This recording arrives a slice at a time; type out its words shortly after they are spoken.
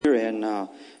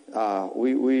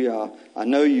I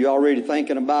know you're already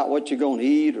thinking about what you're going to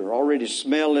eat or already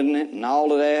smelling it and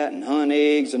all of that and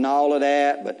honey eggs and all of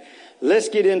that. But let's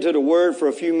get into the Word for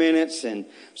a few minutes and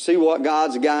see what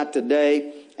God's got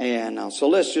today. And so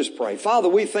let's just pray. Father,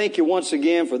 we thank you once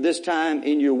again for this time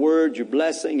in your Word, your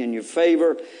blessing and your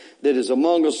favor that is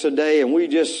among us today. And we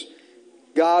just,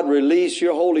 God, release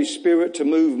your Holy Spirit to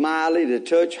move mightily, to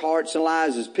touch hearts and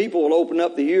lives. As people will open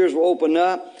up, the ears will open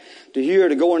up to hear,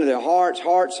 to go into their hearts.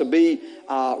 Hearts will be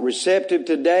receptive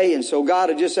today. And so, God,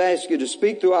 I just ask you to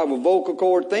speak through our vocal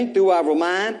cord, think through our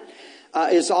mind.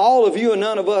 It's all of you and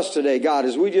none of us today, God,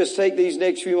 as we just take these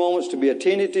next few moments to be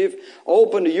attentive,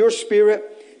 open to your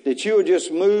Spirit, that you would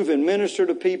just move and minister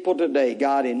to people today,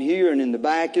 God, in here and in the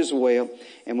back as well.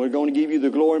 And we're going to give you the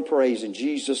glory and praise in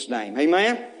Jesus' name.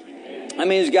 Amen? I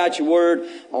mean, it's got your word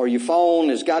or your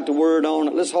phone. It's got the word on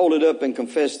it. Let's hold it up and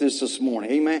confess this morning.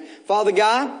 Amen. Father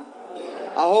God,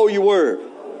 I hold your word.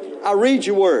 I read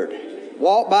your word.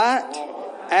 Walk by it.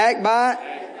 Act by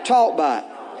it. Talk by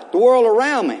it. The world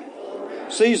around me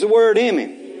sees the word in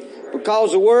me.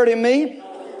 Because the word in me,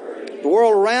 the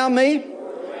world around me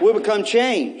will become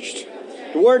changed.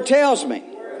 The word tells me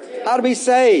how to be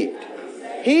saved,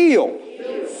 healed,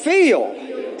 filled,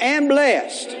 and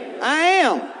blessed. I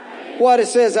am what it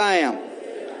says I am.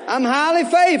 I'm highly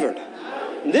favored.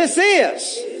 This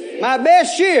is my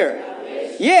best year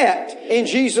yet in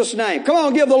Jesus' name. Come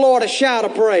on, give the Lord a shout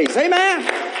of praise. Amen.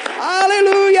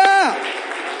 Hallelujah.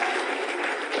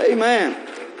 Amen.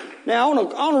 Now, I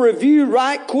want to review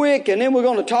right quick, and then we're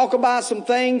going to talk about some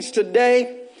things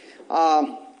today.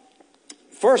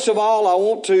 First of all, I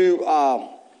want to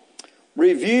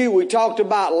review. We talked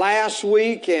about last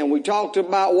week, and we talked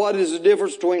about what is the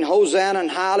difference between Hosanna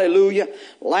and Hallelujah.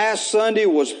 Last Sunday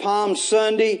was Palm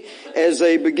Sunday as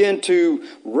they began to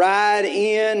ride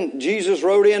in. Jesus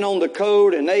rode in on the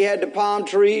coat, and they had the palm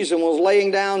trees and was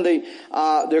laying down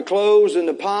their clothes and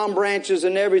the palm branches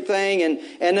and everything,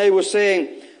 and they were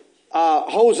saying,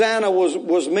 Hosanna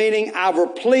was meaning our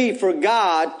plea for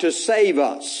God to save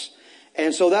us.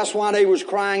 And so that's why they was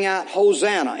crying out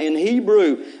Hosanna. In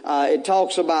Hebrew, it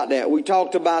talks about that. We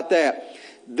talked about that.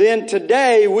 Then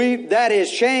today, that has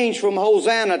changed from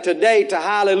Hosanna today to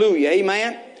Hallelujah.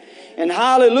 Amen. And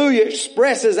Hallelujah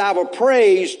expresses our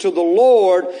praise to the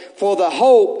Lord for the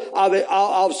hope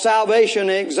of salvation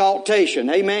and exaltation.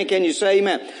 Amen. Can you say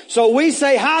amen? So we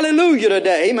say Hallelujah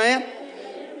today. Amen.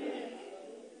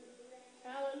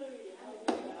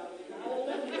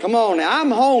 Come on now,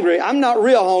 I'm hungry. I'm not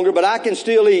real hungry, but I can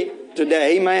still eat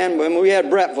today. Amen. When we had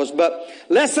breakfast. But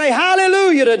let's say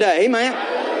hallelujah today. Amen.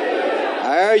 Hallelujah.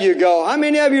 There you go. How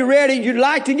many of you ready? You'd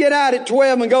like to get out at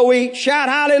 12 and go eat? Shout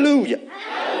hallelujah.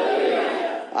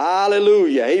 Hallelujah.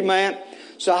 Hallelujah. Amen.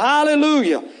 So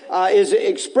hallelujah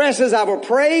expresses our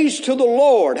praise to the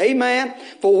Lord. Amen.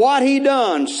 For what he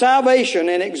done. Salvation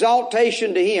and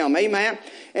exaltation to him. Amen.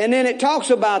 And then it talks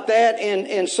about that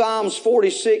in Psalms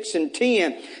 46 and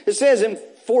 10. It says in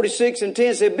 46 and 10,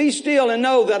 it says, be still and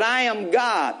know that I am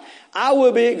God. I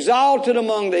will be exalted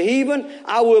among the heathen.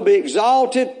 I will be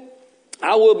exalted.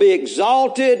 I will be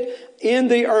exalted in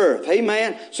the earth.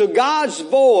 Amen. So God's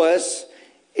voice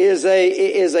is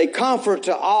a comfort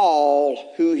to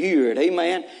all who hear it.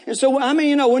 Amen. And so, I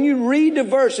mean, when you read the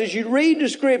verses, you read the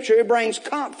scripture, it brings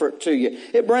comfort to you.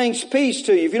 It brings peace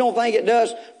to you. If you don't think it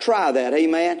does, try that.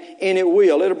 Amen. And it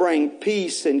will. It'll bring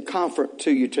peace and comfort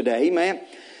to you today. Amen.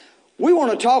 We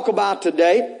want to talk about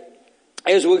today,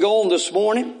 as we go on this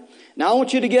morning. Now, I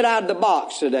want you to get out of the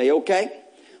box today, okay?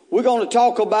 We're going to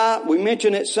talk about, we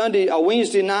mentioned it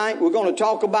Wednesday night. We're going to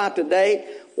talk about today,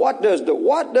 what does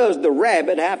the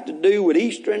rabbit have to do with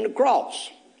Easter and the cross?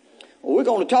 Well, we're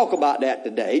going to talk about that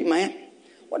today, man.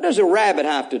 What does a rabbit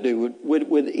have to do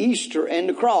with Easter and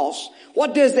the cross?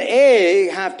 What does the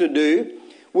egg have to do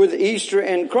with Easter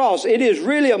and the cross? It is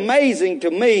really amazing to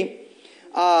me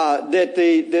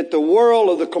that the world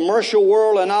of the commercial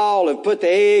world and all have put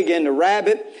the egg in the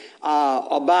rabbit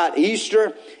about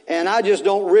Easter, and I just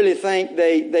don't really think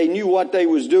they knew what they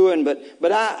was doing. But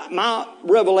my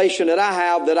revelation that I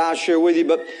have that I'll share with you.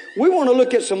 But we want to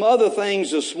look at some other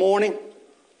things this morning,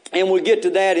 and we'll get to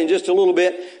that in just a little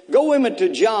bit. Go with me to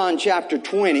John chapter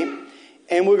 20,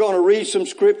 and we're going to read some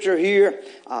scripture here.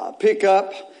 Pick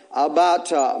up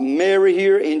about Mary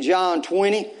here in John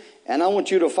 20. And I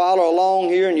want you to follow along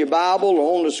here in your Bible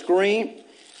or on the screen.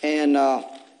 And,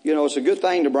 it's a good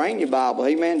thing to bring your Bible.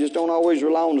 Amen. Just don't always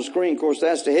rely on the screen. Of course,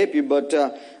 that's to help you. But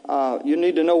you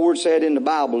need to know where it's at in the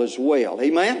Bible as well.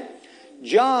 Amen.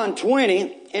 John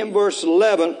 20 and verse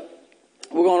 11.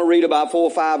 We're going to read about 4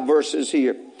 or 5 verses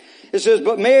here. It says,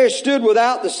 but Mary stood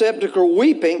without the sepulchre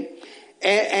weeping.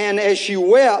 And as she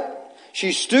wept,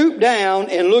 she stooped down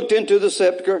and looked into the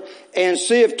sepulchre, and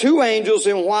seeth two angels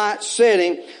in white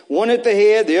sitting, one at the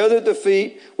head, the other at the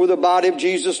feet, where the body of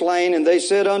Jesus lain. And they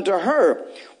said unto her,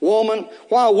 Woman,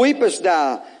 why weepest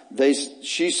thou?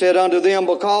 She said unto them,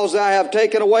 Because thou have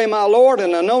taken away my Lord,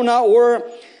 and I know not where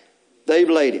they've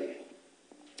laid him.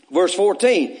 Verse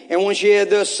 14, and when she had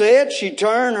thus said, she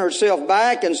turned herself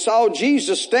back and saw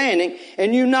Jesus standing,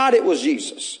 and knew not it was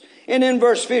Jesus. And in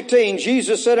verse 15,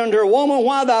 Jesus said unto her, Woman,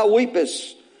 why thou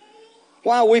weepest?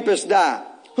 Why weepest thou?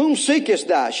 Whom seekest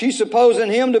thou? She, supposing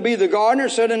him to be the gardener,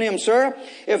 said unto him, Sir,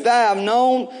 if thou have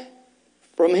known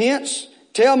from hence,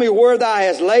 tell me where thou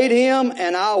hast laid him,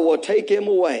 and I will take him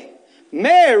away.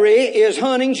 Mary is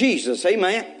hunting Jesus.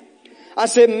 Amen. I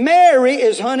said, Mary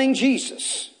is hunting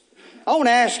Jesus. I want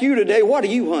to ask you today, what are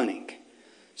you hunting?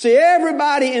 See,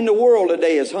 everybody in the world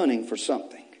today is hunting for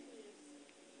something.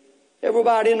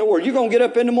 Everybody in the world. You're going to get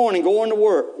up in the morning, go into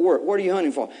work. What are you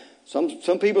hunting for?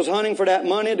 Some people's hunting for that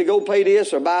money to go pay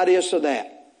this or buy this or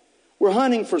that. We're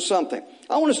hunting for something.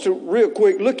 I want us to real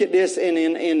quick look at this in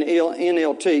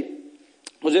NLT,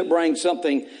 because it brings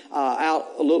something out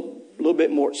a little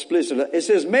bit more explicit. It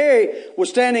says, Mary was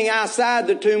standing outside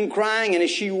the tomb crying, and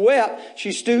as she wept,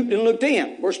 she stooped and looked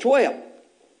in. Verse 12.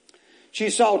 She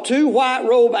saw two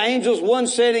white-robed angels, one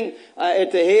sitting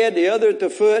at the head, the other at the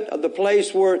foot of the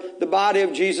place where the body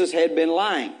of Jesus had been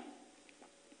lying.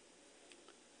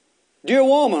 Dear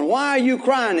woman, why are you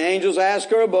crying? The angels asked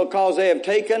her. Because they have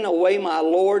taken away my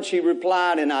Lord, she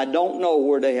replied, and I don't know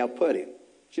where they have put him.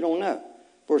 She don't know.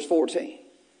 Verse 14.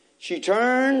 She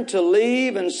turned to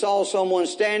leave and saw someone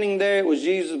standing there. It was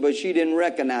Jesus, but she didn't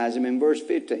recognize him. In verse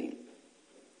 15.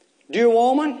 Dear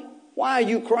woman, why are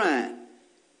you crying?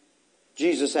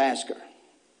 Jesus asked her,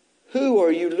 Who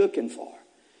are you looking for?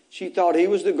 She thought he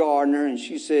was the gardener, and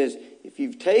she says, If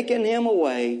you've taken him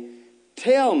away,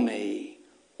 tell me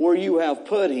where you have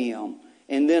put him,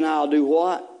 and then I'll do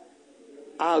what?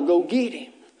 I'll go get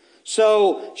him.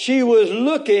 So she was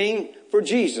looking for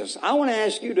Jesus. I want to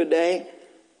ask you today,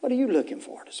 what are you looking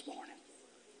for this morning?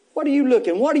 What are you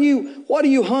looking? What are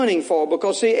you hunting for?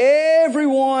 Because see,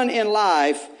 everyone in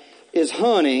life is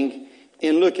hunting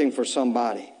and looking for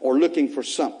somebody or looking for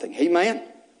something. Amen?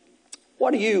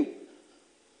 What are you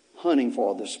hunting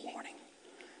for this morning?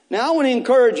 Now, I want to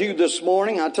encourage you this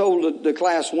morning. I told the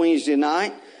class Wednesday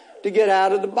night to get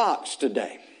out of the box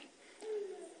today.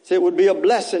 So it would be a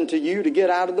blessing to you to get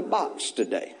out of the box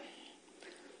today.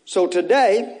 So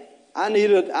today, I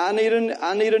need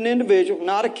an individual,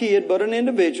 not a kid, but an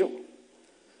individual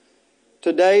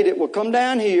today that will come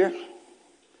down here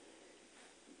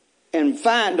and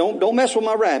find, don't mess with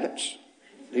my rabbits.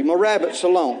 Leave my rabbits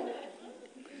alone.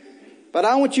 But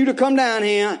I want you to come down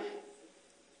here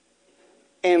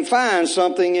and find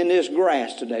something in this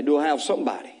grass today. Do I have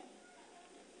somebody?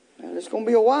 Now, it's going to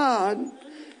be a while.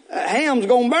 Ham's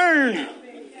going to burn.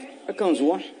 There comes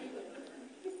one.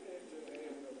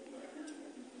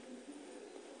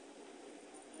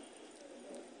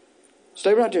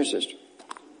 Stay right there, sister.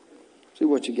 See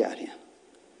what you got here.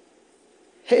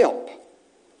 Help.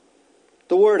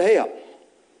 The word help.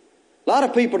 A lot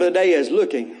of people today is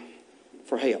looking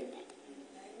for help.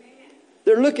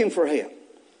 They're looking for help.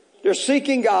 They're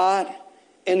seeking God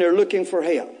and they're looking for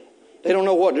help. They don't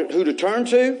know who to turn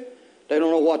to. They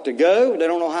don't know what to go. They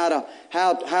don't know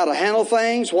how to handle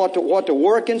things, what to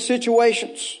work in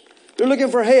situations. They're looking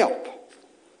for help.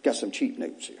 Got some cheap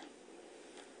notes here.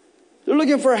 They're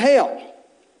looking for help.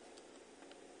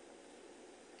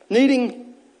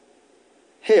 Needing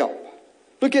help.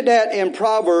 Look at that in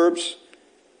Proverbs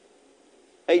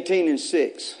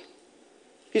 18:6.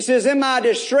 He says, In my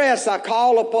distress I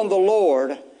called upon the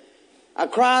Lord. I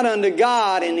cried unto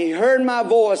God, and he heard my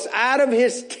voice out of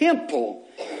his temple.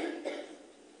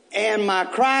 And my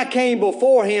cry came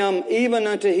before him, even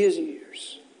unto his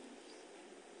ears.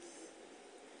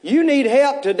 You need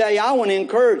help today. I want to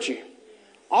encourage you.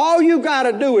 All you got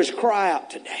to do is cry out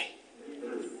today.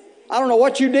 I don't know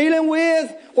what you're dealing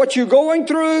with, what you're going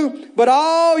through, but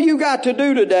all you got to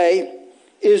do today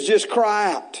is just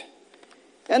cry out.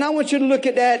 And I want you to look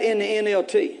at that in the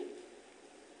NLT.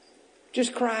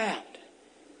 Just cry out.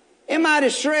 In my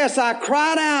distress, I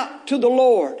cried out to the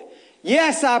Lord.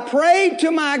 Yes, I prayed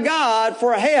to my God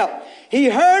for help. He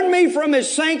heard me from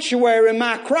his sanctuary, and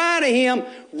my cry to him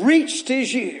reached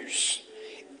his ears.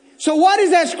 So what is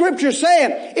that scripture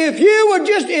saying? If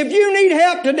you need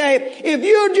help today, if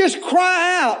you just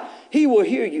cry out, he will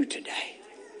hear you today.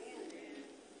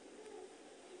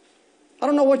 I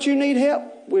don't know what you need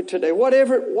help with today.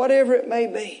 Whatever it may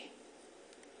be.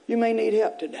 You may need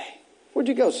help today. Where'd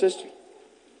you go, sister?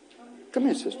 Come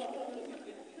here, sister.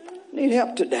 Need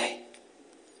help today.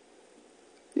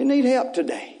 You need help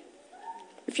today.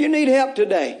 If you need help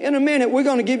today, in a minute we're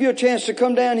going to give you a chance to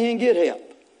come down here and get help.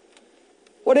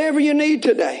 Whatever you need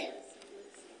today.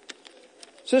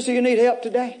 Sister, you need help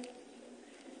today?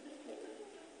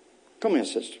 Come here,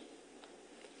 sister.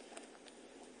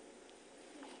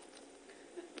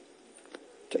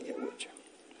 Take it with you.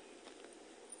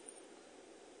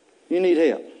 You need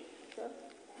help.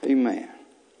 Amen.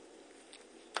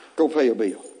 Go pay your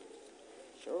bill.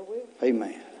 Sure will.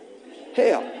 Amen.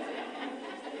 Help.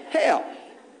 Help.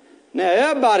 Now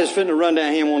everybody's finna run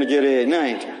down here and want to get eggs. Now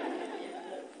ain't you?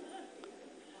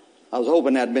 I was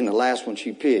hoping that'd been the last one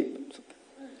she picked.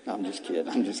 No, I'm just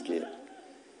kidding.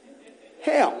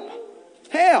 Help.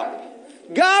 Help.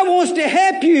 God wants to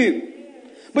help you.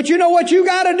 But you know what you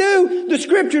got to do? The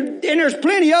scripture, and there's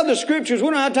plenty other scriptures. We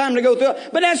don't have time to go through it.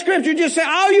 But that scripture just says,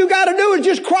 all you got to do is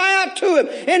just cry out to Him.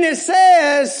 And it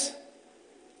says,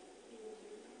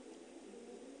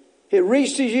 it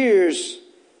reached His ears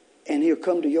and He'll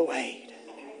come to your aid.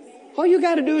 All you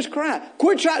got to do is cry.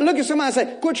 Look at somebody and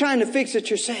say, quit trying to fix it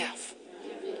yourself.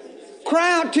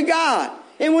 Cry out to God.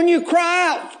 And when you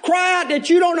cry out that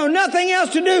you don't know nothing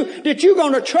else to do, that you're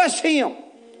going to trust Him.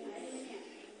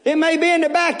 It may be in the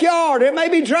backyard. It may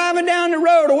be driving down the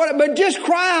road or whatever. But just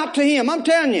cry out to Him. I'm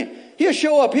telling you. He'll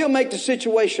show up. He'll make the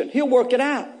situation. He'll work it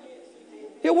out.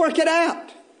 He'll work it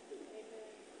out.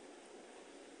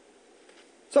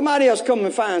 Somebody else come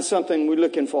and find something we're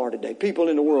looking for today. People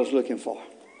in the world's looking for.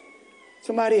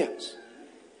 Somebody else.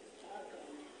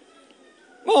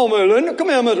 Come on, Miss Linda. Come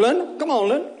here, Miss Linda. Come on,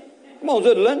 Linda. Come on,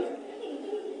 Sister Linda.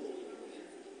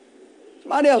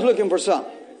 Somebody else looking for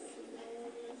something.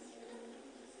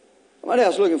 Somebody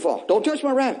else looking for. Don't touch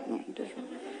my rabbit. No, don't touch my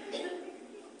rabbit.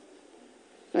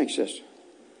 Thanks, sister.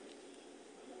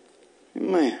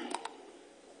 Amen.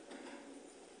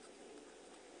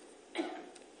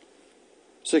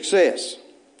 Success.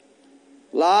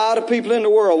 A lot of people in the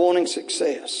world wanting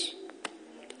success.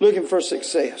 Looking for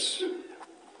success.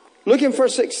 Looking for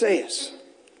success.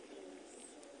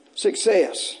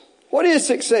 Success. What is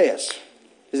success?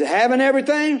 Is it having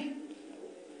everything?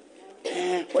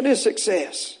 What is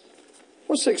success?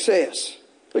 What's success?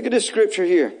 Look at this scripture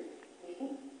here.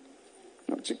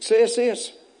 What success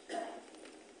is?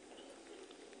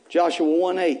 Joshua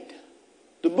 1:8.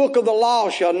 The book of the law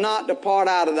shall not depart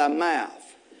out of thy mouth.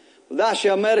 Thou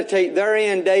shalt meditate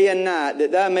therein day and night,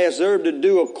 that thou mayest observe to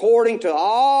do according to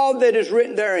all that is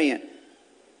written therein.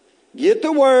 Get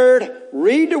the word,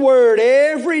 read the word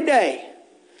every day.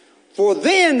 For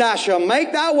then thou shalt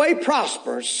make thy way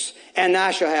prosperous, and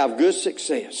thou shalt have good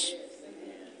success.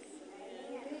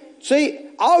 See,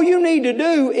 all you need to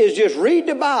do is just read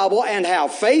the Bible and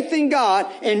have faith in God,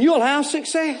 and you'll have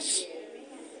success.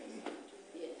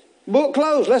 Book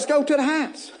closed. Let's go to the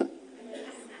house.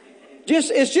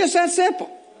 It's just that simple.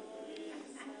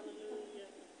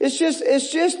 It's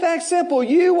just that simple.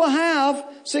 You will have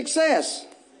success.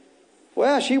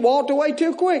 Well, she walked away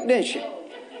too quick, didn't she?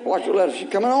 Watch her, let her. She's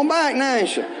coming on back now, ain't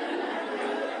she?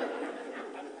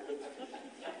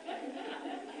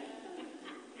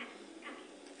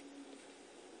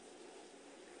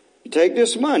 You take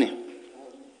this money.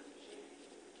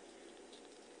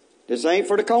 This ain't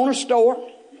for the corner store.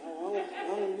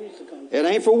 It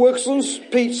ain't for Wixon's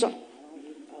Pizza.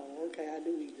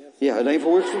 Yeah, it ain't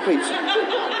for Wixon's Pizza.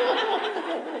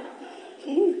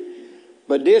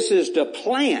 But this is the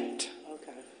plant.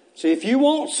 See, if you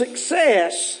want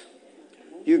success,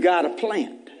 you got to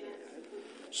plant.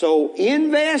 So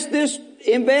invest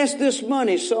this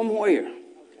money somewhere.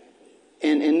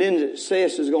 And then the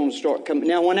success is going to start coming.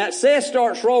 Now, when that success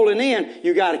starts rolling in,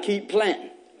 you got to keep planting.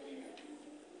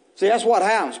 See, that's what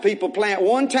happens. People plant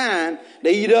one time,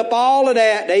 they eat up all of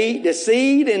that. They eat the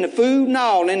seed and the food and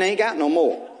all, and then they ain't got no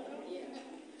more.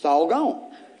 It's all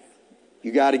gone.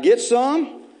 You got to get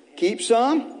some, keep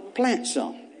some, plant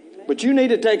some. But you need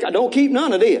to don't keep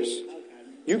none of this.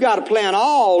 You got to plant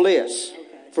all this.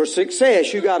 For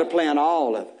success, you got to plant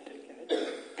all of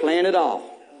it. Plant it all.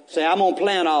 Say, I'm going to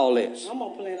plant all this. I'm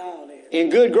going to plant all this. In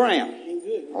good ground. In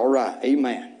good ground. All right.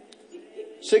 Amen.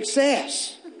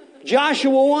 Success.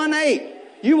 Joshua 1:8.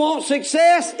 You want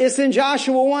success? It's in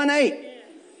Joshua 1:8.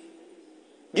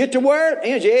 Get the word.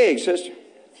 Here's your egg, sister.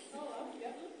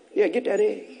 Yeah, get that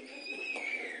egg.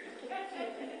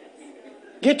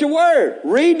 Get the word.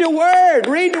 Read the word.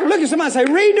 Look at somebody and say,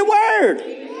 read the word.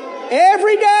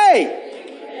 Every day.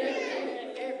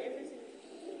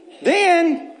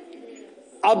 Then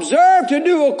observe to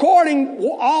do according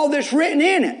all that's written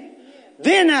in it.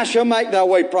 Then thou shalt make thy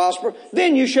way prosper.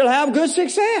 Then you shall have good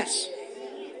success.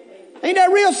 Ain't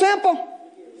that real simple?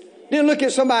 Then look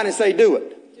at somebody and say, do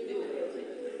it.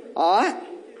 All right?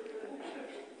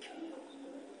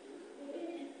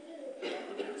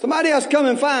 Somebody else come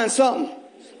and find something.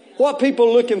 What people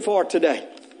are looking for today?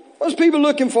 What's people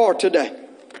looking for today?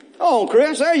 Oh,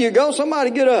 Chris, there you go. Somebody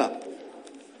get up.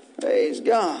 Praise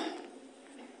God.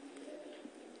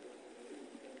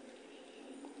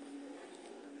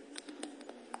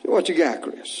 So what you got,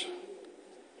 Chris?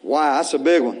 Wow, that's a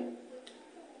big one.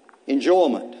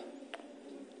 Enjoyment.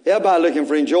 Everybody looking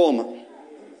for enjoyment.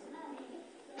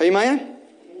 Amen?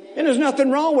 And there's nothing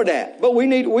wrong with that. But we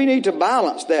need to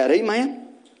balance that. Amen?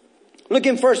 Look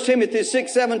in 1 Timothy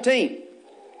 6:17.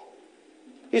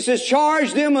 He says,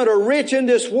 charge them that are rich in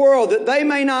this world that they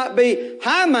may not be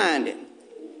high-minded.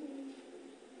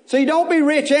 See, don't be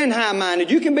rich and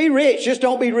high-minded. You can be rich, just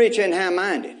don't be rich and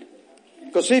high-minded.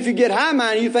 Because see, if you get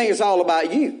high-minded, you think it's all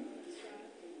about you,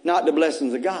 not the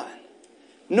blessings of God.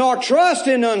 Nor trust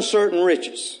in uncertain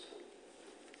riches.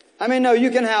 I mean, no,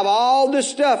 you can have all this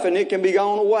stuff and it can be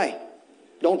gone away.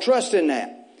 Don't trust in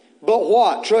that. But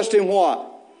what? Trust in what?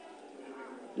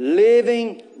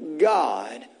 Living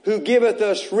God, who giveth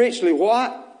us richly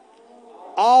what?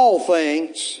 All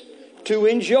things to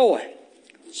enjoy.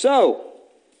 So,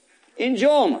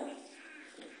 enjoyment.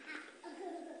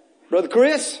 Brother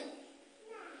Chris,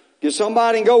 get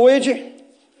somebody and go with you.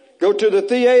 Go to the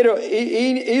theater,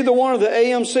 either one of the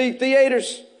AMC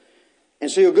theaters, and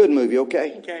see a good movie,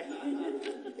 okay? Okay.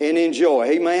 And enjoy.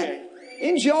 Amen. Okay.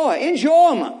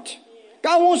 Enjoyment.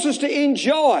 God wants us to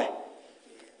enjoy.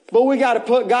 But we got to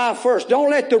put God first. Don't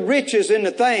let the riches and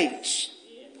the things.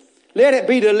 Let it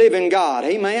be the living God.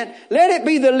 Amen. Let it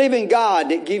be the living God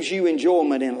that gives you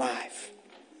enjoyment in life.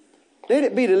 Let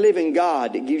it be the living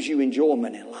God that gives you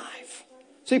enjoyment in life.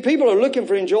 See, people are looking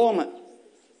for enjoyment.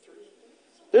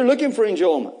 They're looking for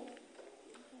enjoyment.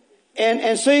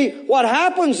 And see, what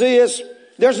happens is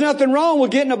there's nothing wrong with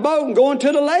getting a boat and going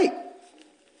to the lake.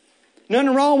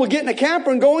 Nothing wrong with getting a camper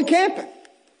and going camping.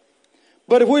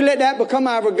 But if we let that become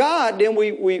our God, then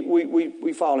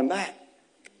we falling back.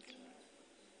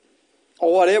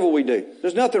 Or whatever we do.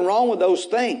 There's nothing wrong with those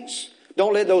things.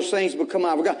 Don't let those things become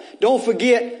our God. Don't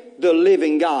forget the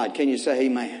living God. Can you say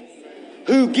amen?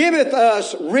 Who giveth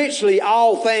us richly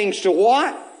all things to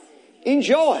what?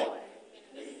 Enjoy.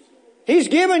 He's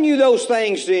given you those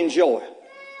things to enjoy.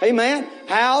 Amen.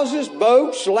 Houses,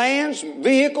 boats, lands,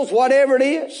 vehicles, whatever it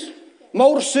is.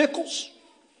 Motorcycles,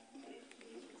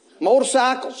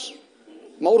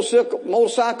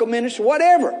 motorcycle ministry,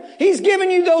 whatever. He's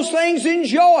given you those things to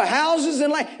enjoy. Houses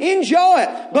and land. Enjoy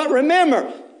it. But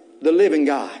remember, the living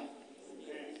God,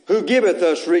 who giveth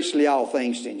us richly all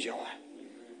things to enjoy.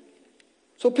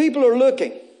 So people are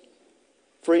looking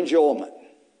for enjoyment,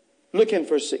 looking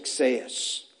for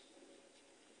success,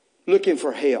 looking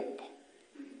for help.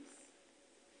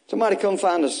 Somebody come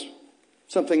find us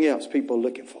something else people are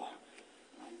looking for.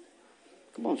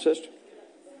 Come on, sister.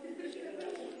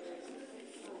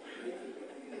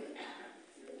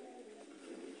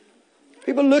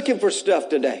 People looking for stuff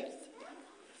today.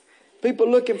 People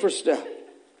looking for stuff.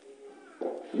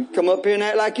 You come up here and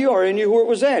act like you already knew where it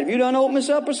was at. Have you done open this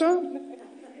up or something?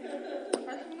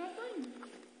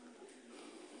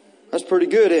 That's pretty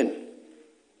good, isn't it?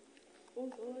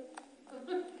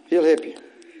 He'll help you.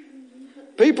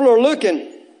 People are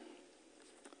looking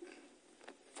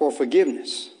for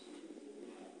forgiveness.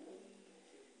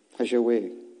 That's your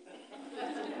wig.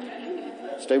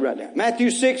 Stay right there. Matthew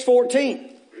 6:14.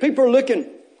 People are looking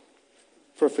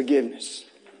for forgiveness.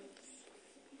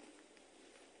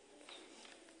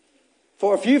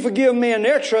 For if you forgive men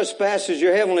their trespasses,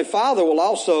 your heavenly Father will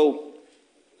also,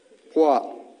 what?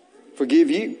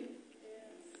 Forgive you.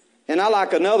 And I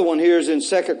like another one here is in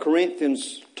 2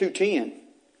 Corinthians 2:10.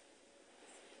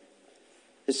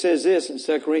 It says this in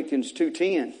 2 Corinthians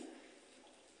 2:10.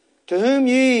 To whom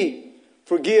ye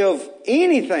forgive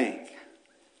anything,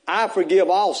 I forgive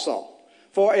also.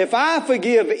 For if I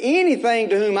forgive anything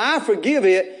to whom I forgive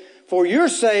it, for your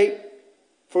sake,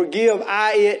 forgive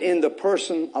I it in the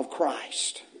person of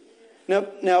Christ.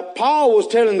 Now Paul was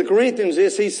telling the Corinthians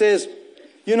this. He says,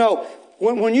 you know,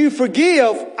 when you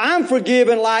forgive, I'm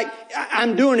forgiven like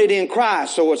I'm doing it in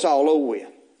Christ, so it's all over with.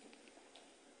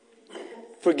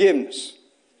 Forgiveness.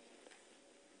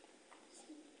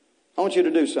 I want you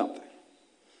to do something.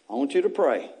 I want you to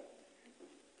pray.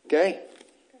 Okay?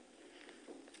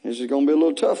 This is going to be a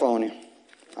little tough on you.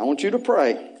 I want you to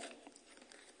pray.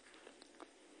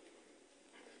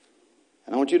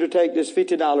 And I want you to take this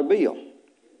 $50 bill.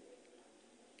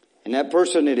 And that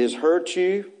person that has hurt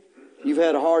you, you've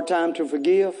had a hard time to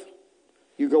forgive,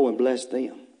 you go and bless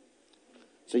them.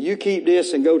 So you keep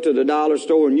this and go to the dollar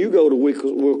store and you go to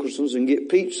Wilkerson's and get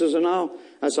pizzas and all.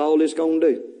 That's all it's going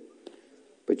to do.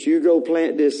 But you go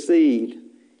plant this seed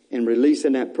and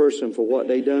releasing that person for what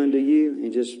they done to you,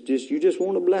 and you just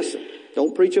want to bless them.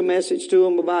 Don't preach a message to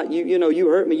them about you know, you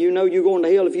hurt me, you know you're going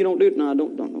to hell if you don't do it. No,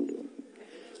 don't do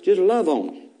it. Just love on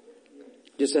them.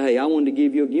 Just say, hey, I wanted to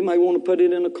give you might want to put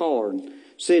it in a card and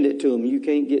send it to them. You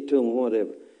can't get to them or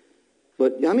whatever.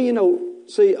 But, I mean, you know,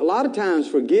 see, a lot of times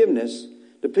forgiveness,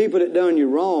 the people that done you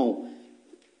wrong,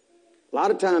 a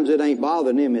lot of times it ain't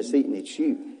bothering them, it's eating at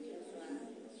you.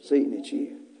 It's eating at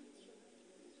you.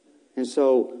 And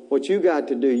so what you got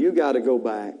to do, you got to go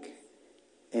back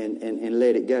and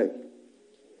let it go.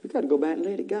 You got to go back and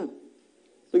let it go.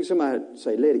 Look at somebody and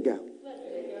say, let it go.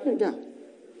 Let it go.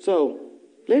 So,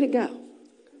 let it go.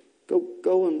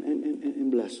 Go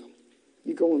and bless them.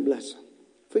 You go and bless them.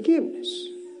 Forgiveness.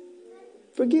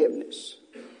 Forgiveness.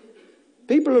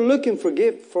 People are looking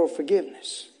for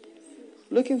forgiveness.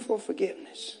 Looking for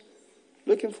forgiveness.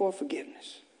 Looking for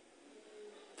forgiveness.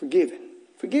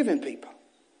 Forgiving people.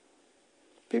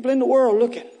 People in the world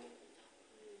looking.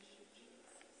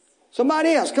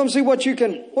 Somebody else, come see what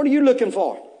are you looking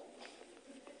for?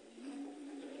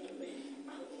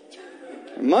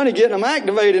 Money getting them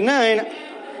activated now, ain't it?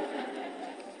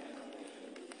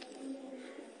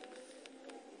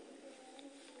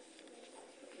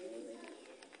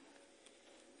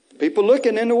 People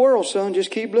looking in the world, son.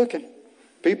 Just keep looking.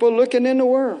 People looking in the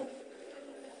world.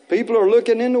 People are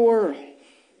looking in the world.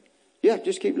 Yeah,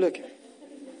 just keep looking.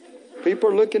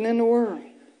 People are looking in the world.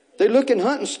 They're looking,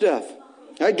 hunting stuff.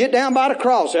 Right, get down by the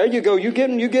cross. There you go. You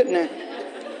getting there.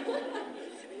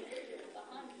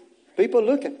 People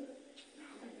looking.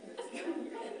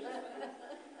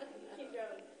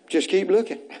 Just keep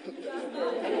looking.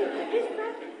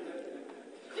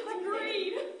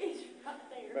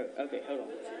 Okay, hold on.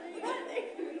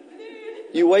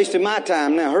 You wasted my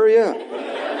time now. Hurry up.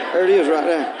 There it is right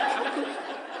there.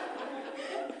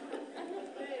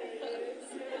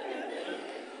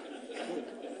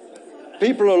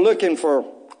 People are looking for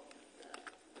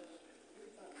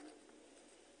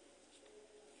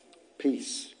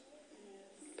peace.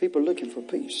 People are looking for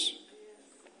peace.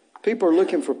 People are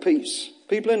looking for peace.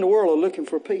 People in the world are looking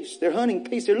for peace. They're hunting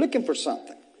peace. They're looking for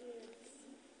something.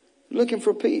 Looking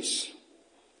for peace.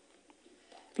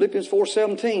 Philippians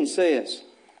 4:17 says,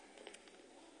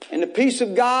 and the peace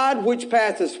of God, which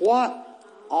passeth what?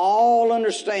 All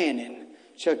understanding,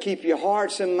 shall keep your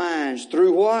hearts and minds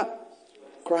through what?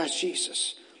 Christ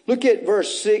Jesus. Look at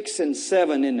verse 6 and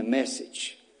 7 in the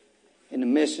Message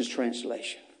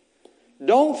translation.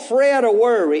 Don't fret or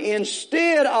worry.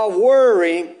 Instead of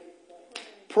worrying,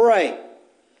 pray.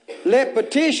 Let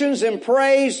petitions and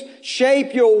praise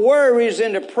shape your worries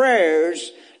into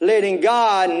prayers, letting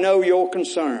God know your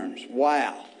concerns.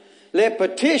 Wow. Let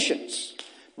petitions,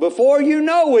 before you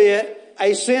know it,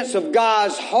 a sense of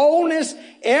God's wholeness,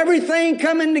 everything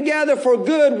coming together for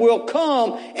good will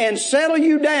come and settle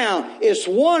you down. It's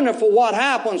wonderful what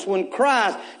happens when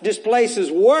Christ displaces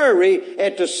worry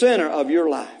at the center of your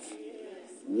life.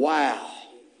 Wow.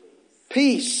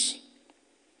 Peace.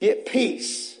 Get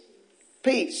peace.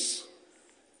 Peace.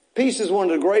 Peace is one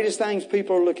of the greatest things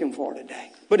people are looking for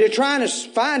today. But they're trying to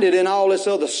find it in all this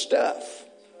other stuff.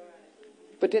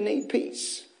 But they need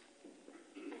peace.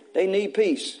 They need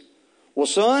peace. Well,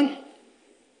 son,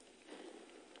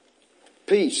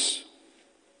 peace.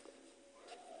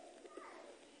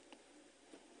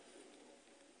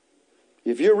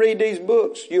 If you read these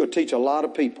books, you'll teach a lot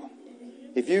of people.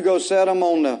 If you go set them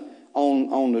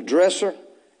on the dresser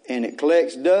and it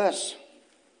collects dust,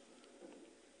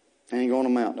 it ain't going to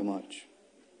amount to much.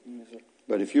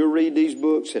 But if you read these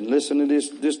books and listen to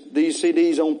these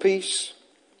CDs on peace,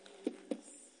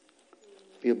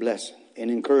 be a blessing. And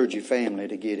encourage your family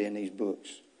to get in these books.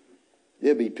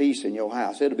 There'll be peace in your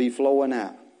house. It'll be flowing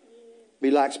out. Be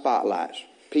like spotlights.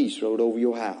 Peace rode over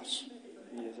your house.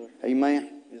 Yes, sir.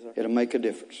 Amen? Yes, sir. It'll make a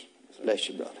difference. Yes, sir. Bless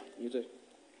you, brother. You too.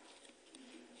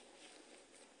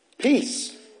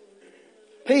 Peace.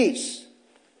 Peace.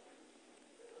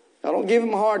 Y'all don't give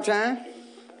him a hard time.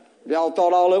 Y'all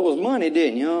thought all it was money,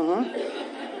 didn't you? Uh-huh.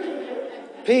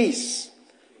 Peace.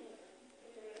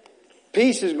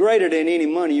 Peace is greater than any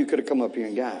money you could have come up here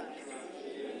and got.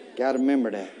 Got to remember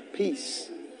that. Peace.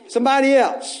 Somebody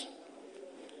else.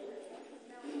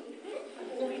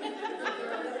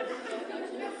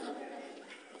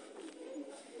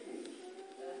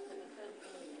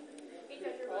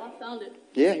 I found it.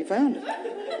 Yeah, he found it.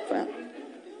 Found it.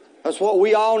 That's what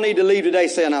we all need to leave today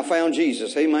saying, I found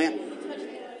Jesus. Amen.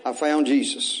 I found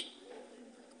Jesus.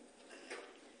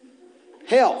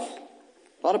 Health.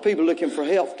 A lot of people looking for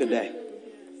health today.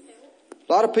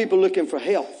 A lot of people looking for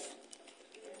health.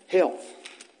 Health.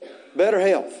 Better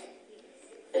health.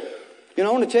 You You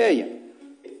know, I want to tell you,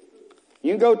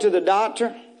 you can go to the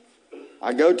doctor.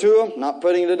 I go to them, not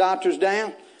putting the doctors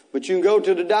down, but you can go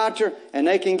to the doctor and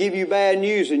they can give you bad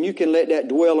news and you can let that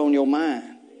dwell on your mind.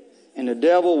 And the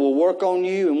devil will work on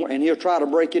you and he'll try to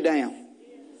break you down.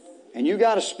 And you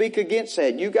got to speak against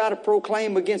that. You got to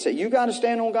proclaim against that. You got to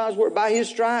stand on God's word. By His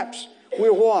stripes,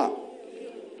 we're what?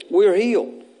 We're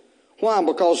healed. Why?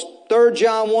 Because 3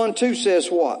 John 1:2 says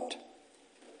what?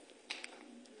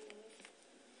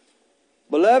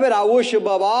 Beloved, I wish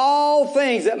above all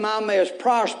things that thou mayest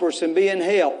prosper and be in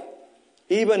health,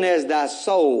 even as thy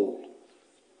soul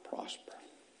prosper.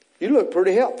 You look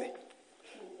pretty healthy.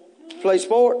 Play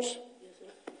sports?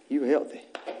 You healthy.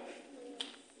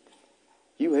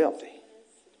 You healthy.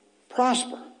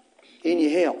 Prosper in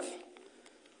your health.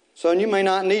 Son, you may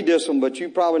not need this one, but you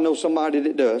probably know somebody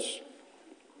that does.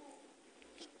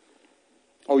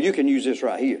 Oh, you can use this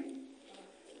right here.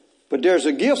 But there's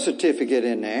a gift certificate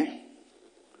in there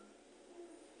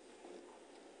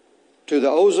to the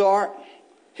Ozark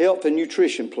Health and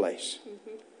Nutrition Place.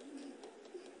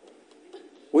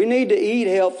 We need to eat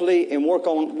healthily and work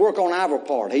on our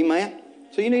part. Amen.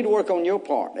 So you need to work on your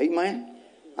part. Amen.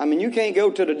 I mean, you can't go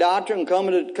to the doctor and come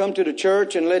to the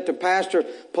church and let the pastor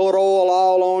put oil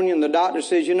all on you, and the doctor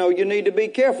says, you know, you need to be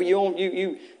careful.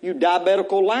 You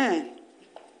diabetical line.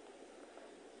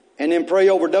 And then pray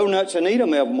over donuts and eat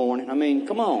them every morning. I mean,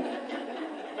 come on.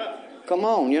 Come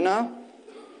on, you know.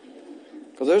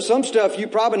 Because there's some stuff you're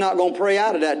probably not going to pray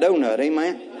out of that donut.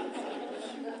 Amen.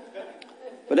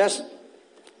 But that's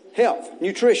health,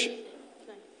 nutrition.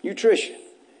 Nutrition.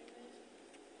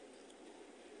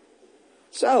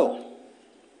 So,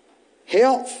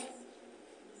 health,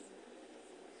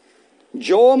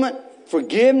 enjoyment,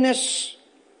 forgiveness,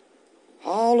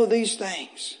 all of these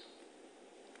things.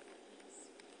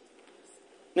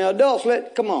 Now, adults,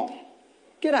 come on.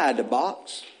 Get out of the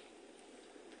box.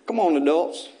 Come on,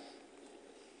 adults.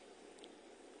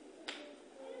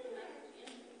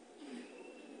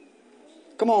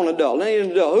 Come on, adult.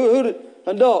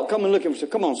 Adult, come and look at me.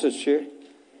 Come on, Sister Sherry.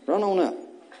 Run on up.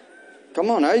 Come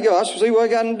on, there you go. Let's see what I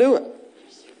got to do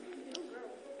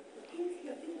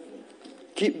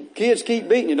it. Kids keep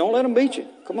beating you. Don't let them beat you.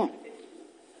 Come on.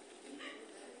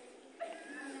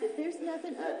 There's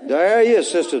nothing up. There he is,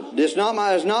 sister. It's not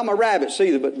my rabbits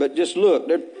either, but just look.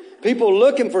 There are people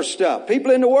looking for stuff.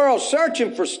 People in the world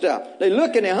searching for stuff. They're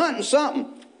looking, they're hunting something.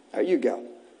 There you go.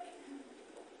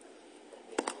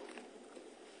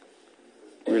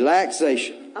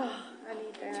 Relaxation. Oh, I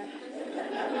need that.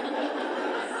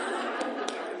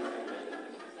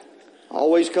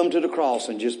 Always come to the cross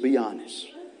and just be honest.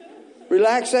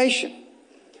 Relaxation.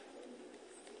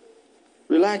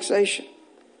 Relaxation.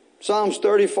 Psalms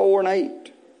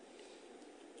 34:8.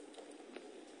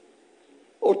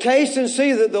 Oh, taste and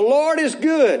see that the Lord is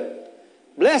good.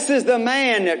 Blessed is the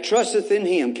man that trusteth in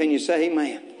Him. Can you say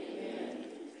amen? Amen.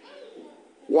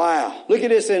 Wow. Look at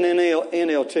this in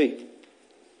NLT.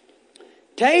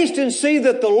 Taste and see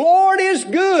that the Lord is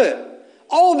good.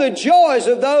 Oh, the joys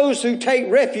of those who take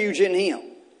refuge in Him.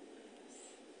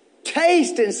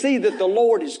 Taste and see that the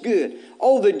Lord is good.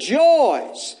 Oh, the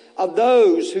joys of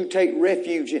those who take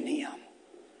refuge in Him.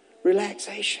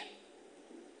 Relaxation.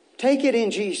 Take it in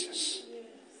Jesus.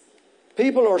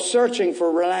 People are searching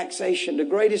for relaxation. The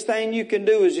greatest thing you can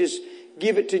do is just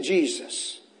give it to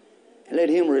Jesus and let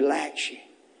Him relax you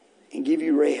and give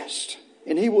you rest.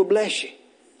 And He will bless you.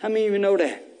 How many of you know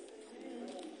that?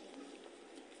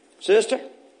 Sister?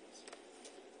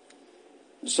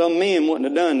 Some men wouldn't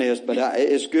have done this, but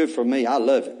it's good for me. I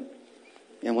love it.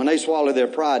 And when they swallow their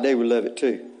pride, they would love it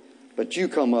too. But you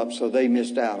come up, so they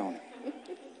missed out on it.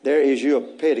 There is your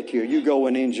pedicure. You go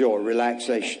and enjoy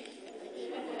relaxation.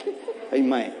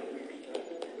 Amen.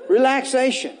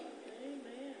 Relaxation.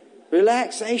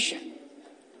 Relaxation.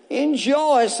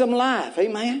 Enjoy some life.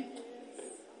 Amen.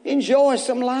 Enjoy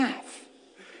some life.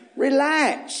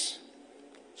 Relax.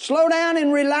 Slow down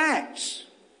and relax.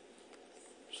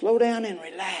 Slow down and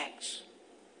relax.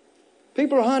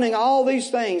 People are hunting all these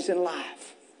things in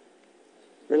life.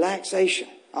 Relaxation.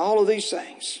 All of these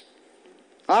things.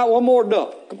 All right, one more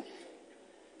duck. Come on.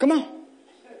 Come on.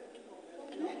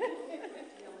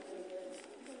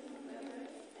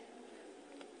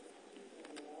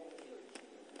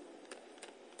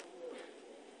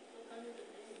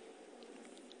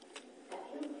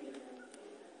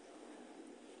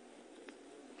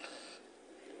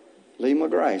 Leave my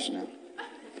grass now.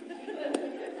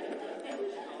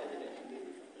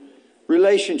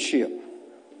 Relationship.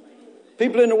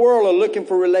 People in the world are looking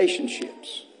for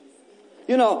relationships.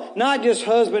 You know, not just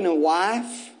husband and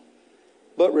wife,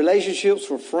 but relationships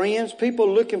for friends.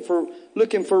 People looking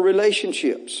for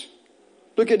relationships.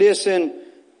 Look at this in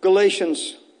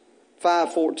Galatians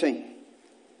 5:14.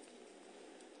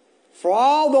 For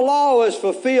all the law is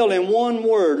fulfilled in one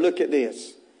word. Look at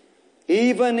this.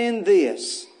 Even in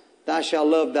this, thou shalt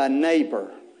love thy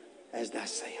neighbor as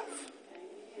thyself.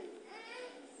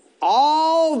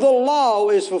 All the law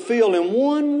is fulfilled in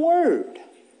one word.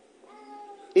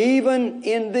 Even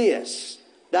in this,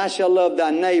 thou shalt love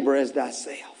thy neighbor as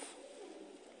thyself.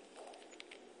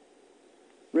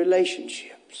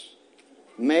 Relationships.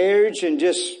 Marriage and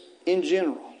just in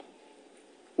general.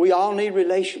 We all need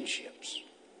relationships.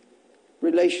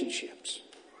 Relationships.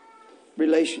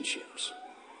 Relationships.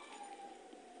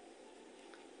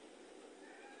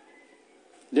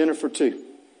 Dinner for two.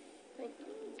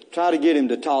 Try to get him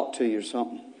to talk to you or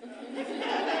something.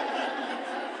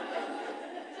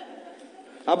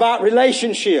 About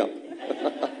relationship.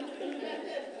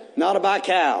 Not about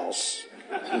cows.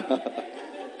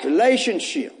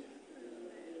 Relationship.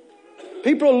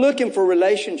 People are looking for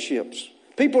relationships.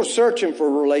 People are searching for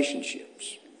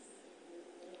relationships.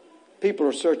 People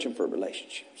are searching for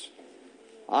relationships.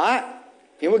 All right.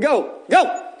 Here we go.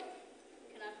 Go.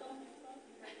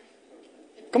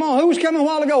 Come on. Who was coming a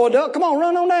while ago? Adult? Come on.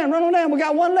 Run on down. Run on down. We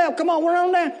got one left. Come on. Run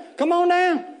on down. Come on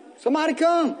down. Somebody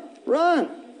come. Run.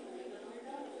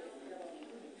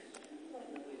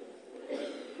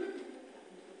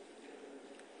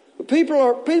 People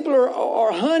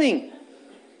are hunting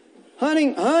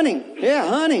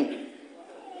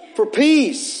for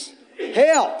peace,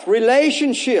 health,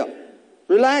 relationship,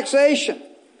 relaxation,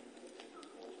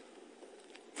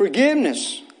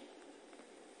 forgiveness.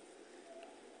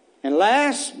 And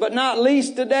last but not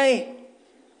least today,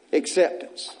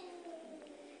 acceptance.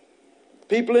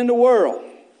 People in the world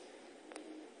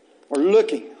are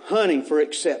hunting for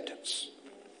acceptance.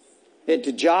 At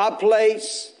the job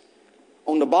place,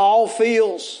 on the ball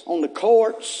fields, on the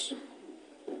courts,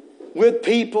 with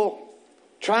people,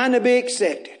 trying to be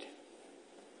accepted.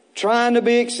 Trying to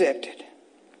be accepted.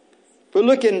 But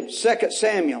look in 2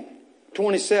 Samuel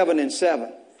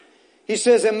 27:7. He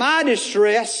says, in my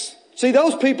distress, see,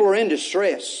 those people are in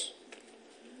distress.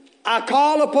 I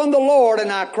called upon the Lord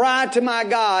and I cried to my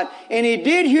God, and He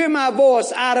did hear my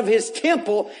voice out of His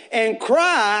temple and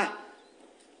my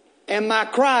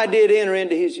cry did enter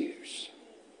into His ears.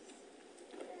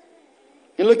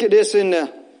 And look at this in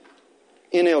the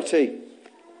NLT.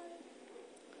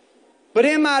 But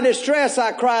in my distress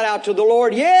I cried out to the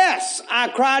Lord. Yes, I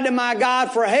cried to my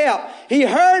God for help. He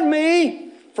heard me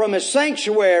from His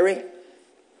sanctuary,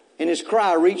 and His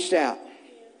cry reached out.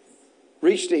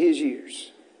 Reached to His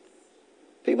ears.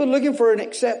 People are looking for an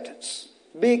acceptance.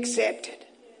 Be accepted.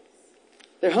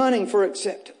 They're hunting for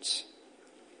acceptance.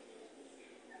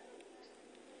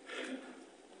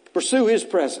 Pursue His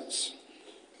presence.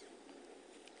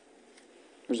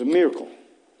 There's a miracle.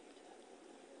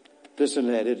 This and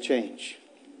that, it'll change.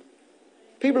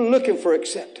 People are looking for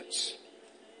acceptance.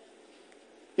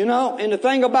 You know, and the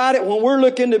thing about it, when we're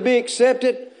looking to be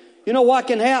accepted, you know what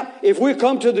can happen? If we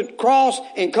come to the cross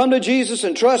and come to Jesus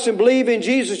and trust and believe in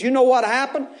Jesus, you know what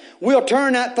happened? We'll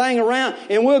turn that thing around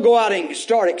and we'll go out and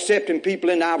start accepting people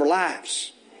into our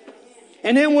lives.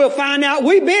 And then we'll find out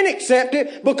we've been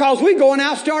accepted because we're going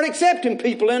out and start accepting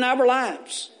people in our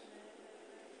lives.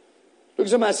 Look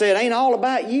at somebody and say, it ain't all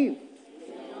about you.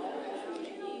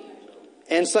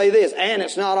 And say this, and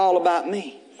it's not all about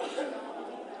me.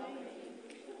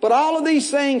 But all of these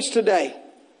things today,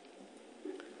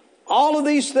 all of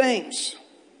these things,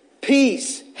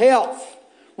 peace, health,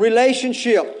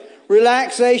 relationship,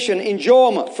 relaxation,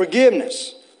 enjoyment,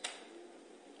 forgiveness,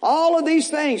 all of these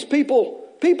things, people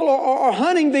are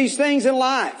hunting these things in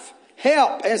life.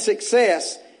 Help and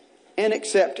success and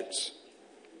acceptance.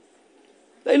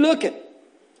 They look it.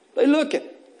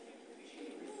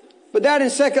 But that in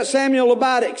 2 Samuel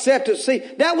about acceptance, see,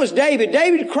 that was David.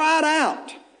 David cried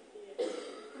out.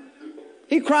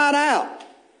 He cried out.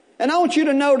 And I want you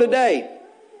to know today,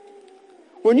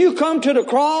 when you come to the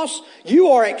cross, you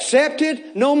are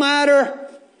accepted no matter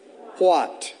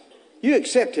what. You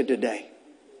accepted today.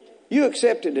 You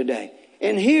accepted today.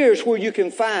 And here's where you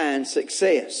can find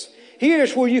success.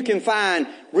 Here's where you can find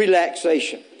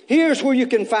relaxation. Here's where you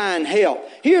can find help.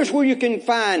 Here's where you can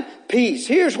find peace.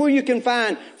 Here's where you can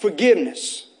find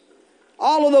forgiveness.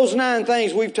 All of those 9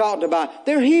 things we've talked about,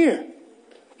 they're here.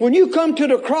 When you come to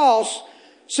the cross,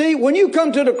 see, when you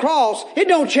come to the cross, it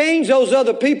don't change those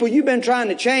other people you've been trying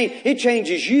to change. It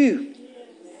changes you.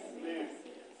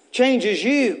 Changes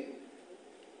you.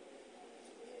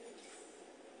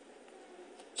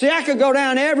 See, I could go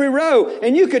down every row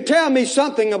and you could tell me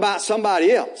something about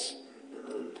somebody else.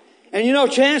 And you know,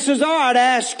 chances are I'd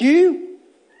ask you.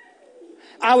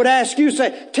 I would ask you,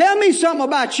 say, tell me something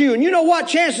about you. And you know what?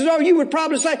 Chances are you would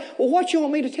probably say, well, what you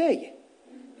want me to tell you?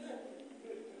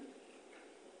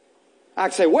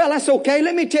 I'd say, well, that's okay.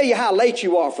 Let me tell you how late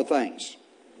you are for things.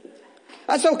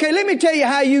 That's okay. Let me tell you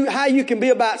how you can be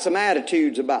about some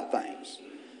attitudes about things.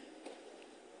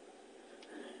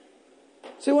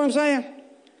 See what I'm saying?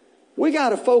 We got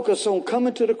to focus on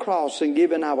coming to the cross and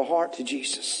giving our heart to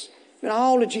Jesus. Giving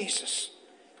all to Jesus.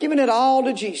 Giving it all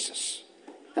to Jesus.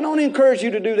 And I want to encourage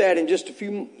you to do that in just a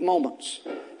few moments.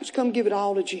 Just come give it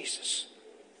all to Jesus.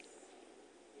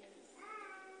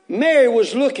 Mary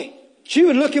was looking. She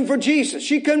was looking for Jesus.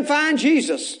 She couldn't find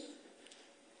Jesus.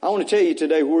 I want to tell you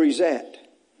today where he's at.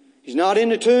 He's not in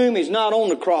the tomb. He's not on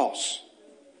the cross.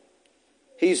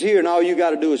 He's here, and all you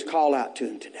got to do is call out to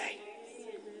him today.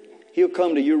 He'll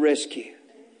come to your rescue.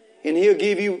 And he'll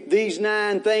give you these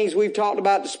 9 things we've talked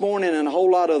about this morning and a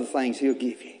whole lot of other things he'll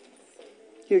give you.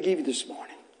 He'll give you this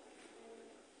morning.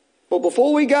 But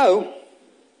before we go,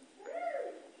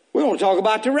 we want to talk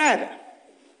about the rabbit.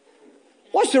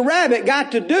 What's the rabbit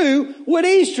got to do with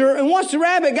Easter, and what's the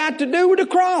rabbit got to do with the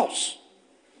cross?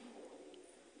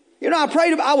 You know,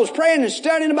 I was praying and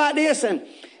studying about this, and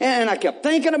I kept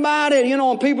thinking about it, you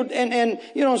know, and people, and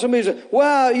you know, somebody said,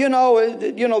 well, their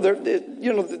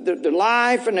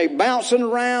life, and they bouncing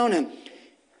around, and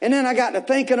then I got to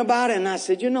thinking about it, and I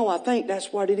said, you know, I think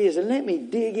that's what it is, and let me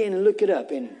dig in and look it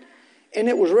up, and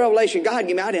it was revelation God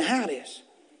gave me. I didn't have this.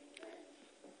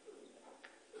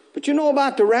 But you know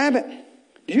about the rabbit?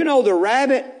 Do you know the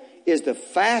rabbit is the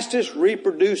fastest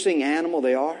reproducing animal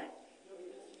there are?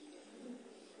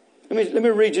 Let me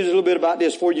read you a little bit about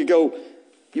this before you go.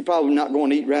 You're probably not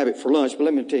going to eat rabbit for lunch, but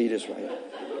let me tell you this right here.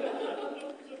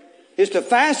 It's the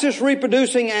fastest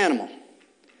reproducing animal.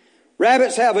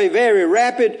 Rabbits have a very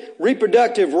rapid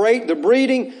reproductive rate. The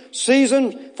breeding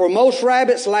season for most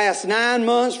rabbits lasts 9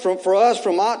 months. For us,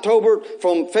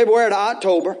 from February to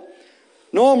October.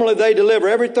 Normally they deliver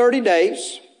every 30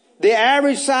 days. The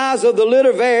average size of the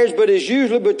litter varies, but is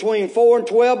usually between 4 and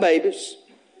 12 babies.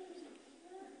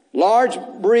 Large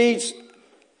breeds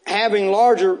having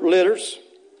larger litters.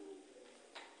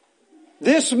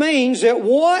 This means that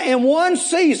in one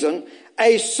season,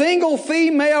 a single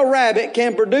female rabbit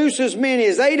can produce as many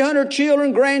as 800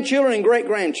 children, grandchildren, and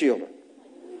great-grandchildren.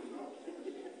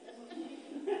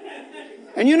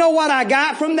 And you know what I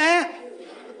got from that?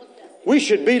 We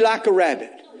should be like a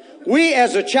rabbit. We,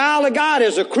 as a child of God,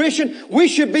 as a Christian, we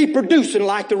should be producing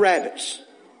like the rabbits.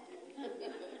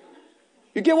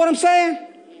 You get what I'm saying?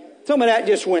 Some of that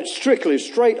just went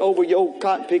straight over your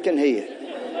cotton-picking head.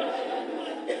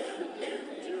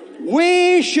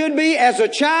 We should be, as a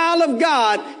child of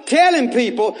God, telling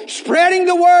people, spreading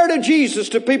the word of Jesus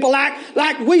to people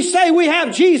like we say we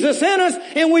have Jesus in us,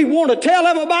 and we want to tell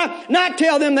them about, not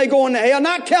tell them they go into hell,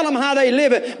 not tell them how they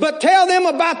live it, but tell them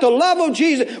about the love of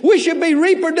Jesus. We should be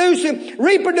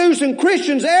reproducing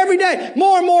Christians every day.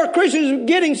 More and more Christians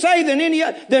getting saved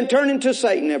than turning to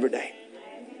Satan every day.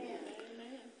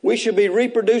 We should be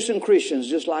reproducing Christians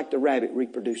just like the rabbit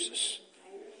reproduces.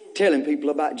 Telling people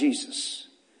about Jesus.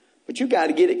 But you got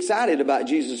to get excited about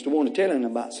Jesus to want to tell him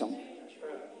about something.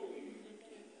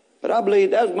 But I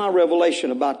believe that was my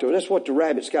revelation about that's what the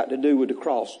rabbit's got to do with the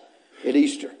cross at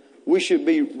Easter. We should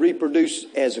be reproduced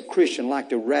as a Christian like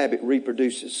the rabbit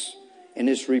reproduces in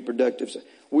this reproductive.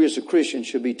 We as a Christian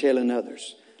should be telling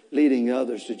others, leading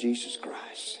others to Jesus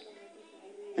Christ.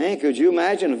 Man, could you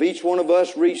imagine if each one of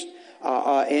us reached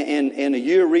in a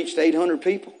year reached 800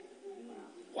 people?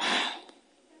 Wow.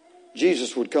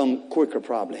 Jesus would come quicker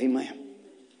probably. Amen.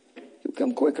 He would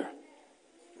come quicker.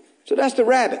 So that's the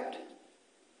rabbit.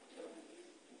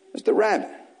 That's the rabbit.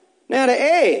 Now the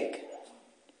egg.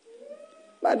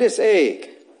 About this egg.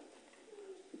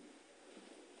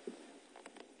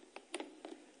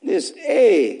 This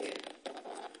egg.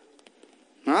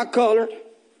 Not colored.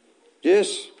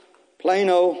 Just plain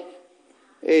old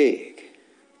egg.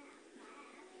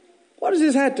 What does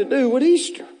this have to do with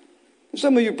Easter?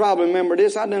 Some of you probably remember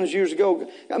this. I done this years ago.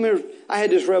 I remember I had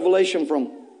this revelation from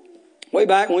way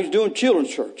back when we was doing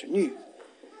children's church. I knew.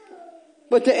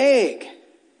 But the egg.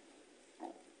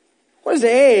 What does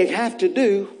the egg have to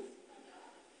do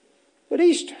with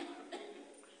Easter?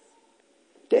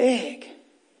 The egg.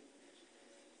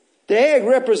 The egg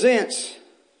represents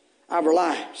our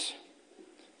lives.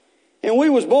 And we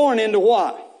was born into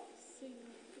what?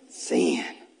 Sin.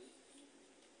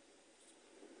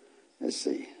 Let's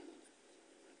see.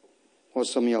 What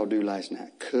some of y'all do last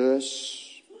night?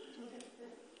 Cuss.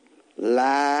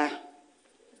 Lie.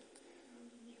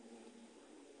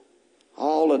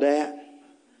 All of that.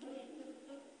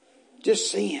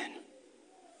 Just sin.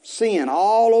 Sin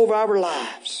all over our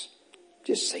lives.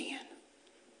 Just sin.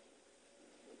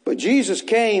 But Jesus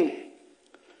came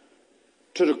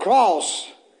to the cross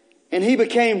and He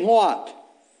became what?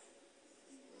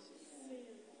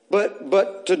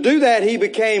 But to do that, He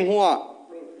became what?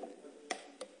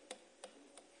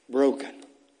 Broken.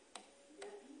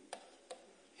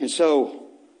 And so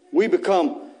we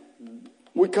come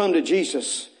to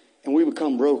Jesus and we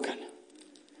become broken.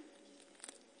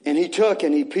 And He took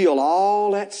and He peeled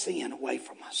all that sin away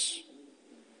from us.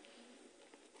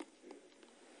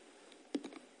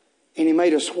 And He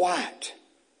made us white.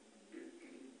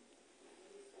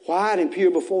 White and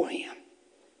pure before Him.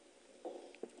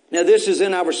 Now this is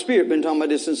in our spirit. Been talking about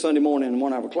this in Sunday morning in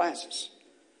one of our classes.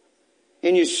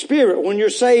 In your spirit, when you're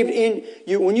saved,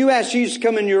 when you ask Jesus to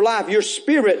come into your life, your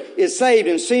spirit is saved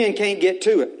and sin can't get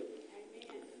to it.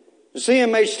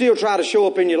 Sin may still try to show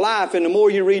up in your life, and the more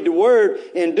you read the Word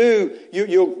and do,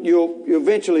 you'll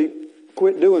eventually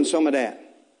quit doing some of that.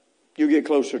 You'll get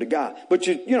closer to God. But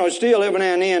still every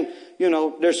now and then,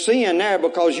 there's sin there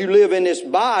because you live in this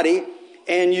body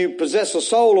and you possess a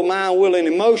soul, a mind, will, and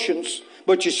emotions.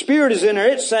 But your spirit is in there.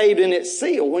 It's saved and it's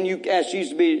sealed when you ask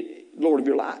Jesus to be Lord of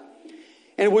your life.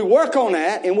 And we work on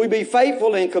that and we be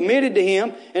faithful and committed to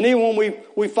Him. And then when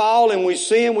we fall and we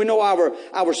sin, we know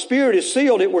our spirit is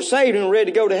sealed, that we're saved and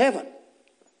ready to go to heaven.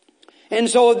 And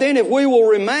so then if we will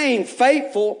remain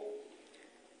faithful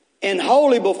and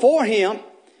holy before Him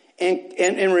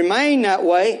and remain that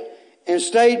way and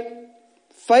stay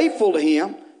faithful to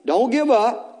Him, don't give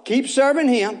up, keep serving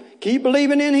Him, keep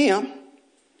believing in Him.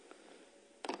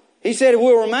 He said if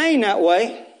we'll remain that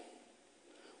way,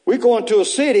 we go into a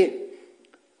city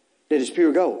that is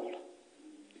pure gold.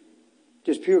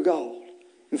 Just pure gold.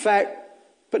 In fact,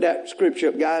 put that scripture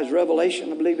up, guys.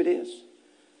 Revelation, I believe it is.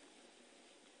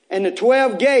 And the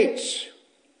 12 gates,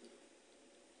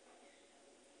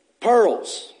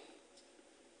 pearls.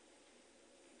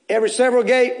 Every several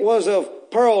gate was of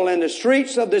pearl, and the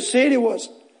streets of the city was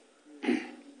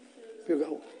pure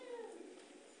gold.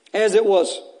 As it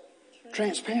was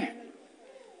transparent.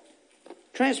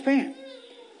 Transparent.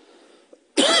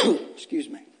 Excuse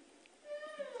me.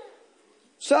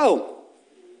 So,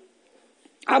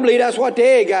 I believe that's what the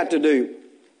egg got to do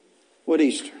with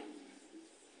Easter.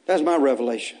 That's my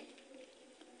revelation.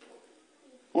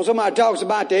 When somebody talks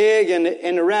about the egg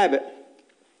and the rabbit,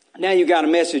 now you got a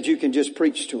message you can just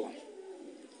preach to them.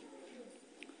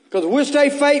 Because if we'll stay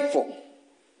faithful,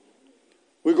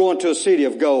 we're going to a city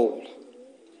of gold.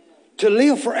 To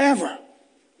live forever.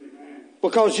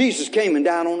 Because Jesus came and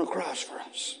died on the cross for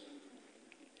us.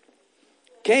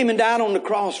 Came and died on the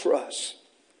cross for us.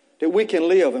 That we can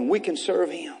live and we can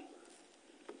serve Him.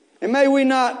 And may we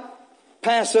not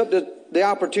pass up the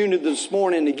opportunity this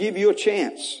morning to give you a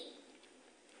chance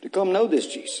to come know this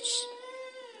Jesus.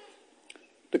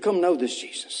 To come know this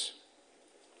Jesus.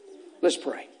 Let's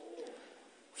pray.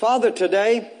 Father,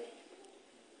 today,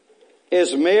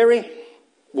 as Mary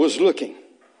was looking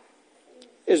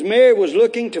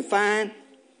to find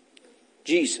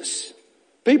Jesus,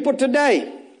 people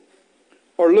today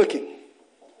are looking,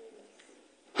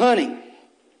 hunting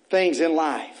things in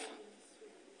life.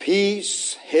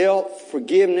 Peace, health,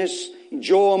 forgiveness,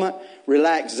 enjoyment,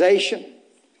 relaxation,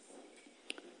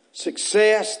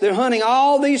 success. They're hunting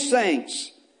all these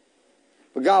things.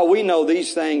 But God, we know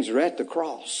these things are at the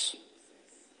cross.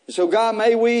 And so God,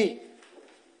 may we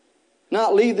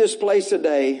not leave this place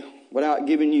today without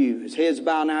giving you, as heads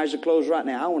bowed and eyes are closed right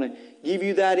now, I want to give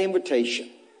you that invitation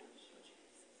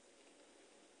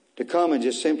to come and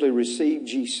just simply receive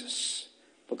Jesus.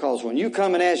 Because when you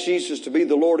come and ask Jesus to be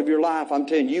the Lord of your life, I'm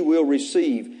telling you, you will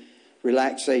receive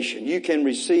relaxation. You can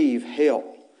receive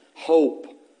help, hope,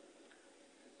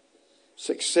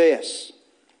 success.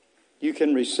 You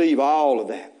can receive all of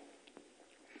that.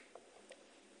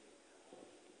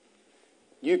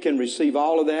 You can receive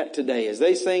all of that today. As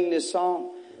they sing this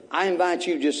song, I invite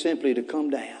you just simply to come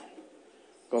down.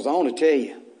 Because I want to tell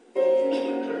you,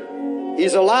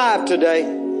 He's alive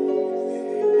today.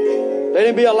 Let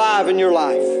Him be alive in your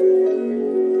life.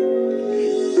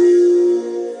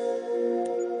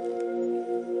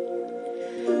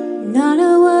 Not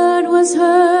a word was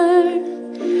heard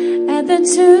at the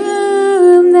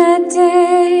tomb that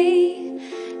day.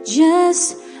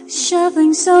 Just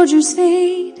shuffling soldiers'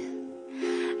 feet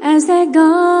as they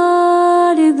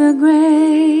guarded the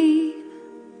grave.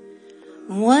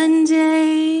 1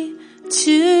 day,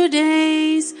 2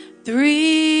 days,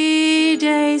 3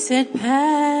 days had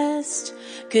passed.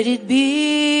 Could it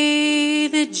be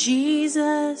that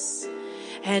Jesus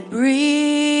had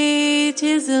breathed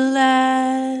His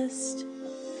last?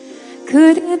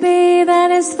 Could it be that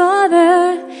His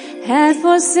Father had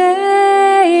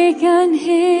forsaken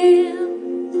Him?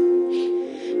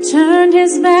 turned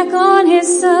his back on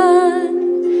his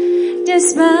son,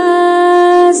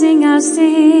 despising our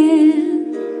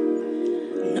sin.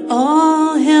 And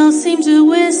all hell seemed to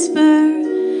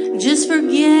whisper, just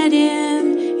forget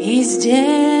him, he's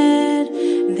dead.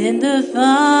 Then the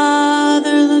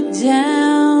Father looked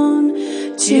down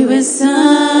to his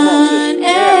son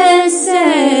and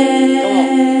said,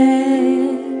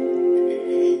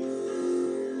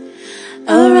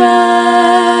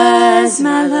 arise,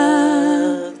 my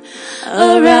love,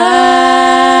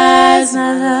 arise,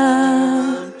 my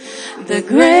love. The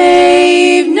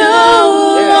grave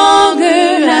no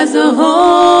longer has a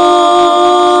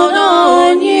hold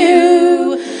on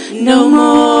you. No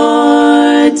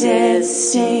more death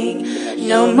sting,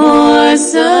 no more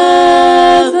suffering.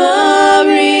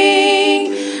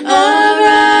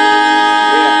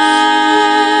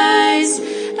 Arise,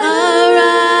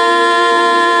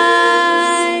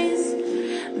 arise,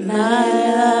 my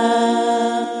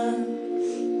love.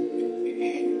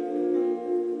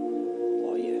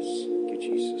 Oh, yes. Thank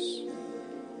you, Jesus.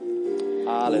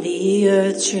 Hallelujah. The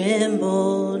earth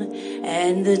trembled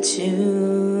and the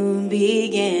tomb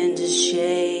began to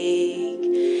shake,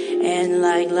 and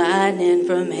like lightning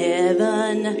from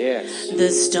heaven, Yes. the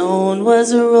stone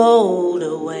was rolled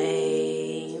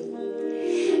away.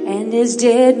 And his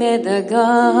dead men, the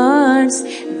guards,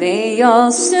 they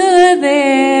all stood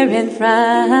there in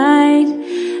fright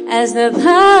as the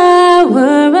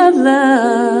power of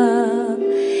love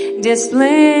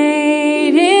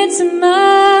displayed its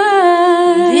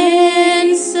might.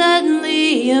 Then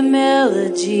suddenly a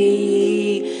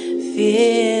melody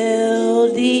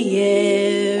filled the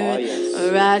air, Oh,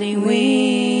 yes. riding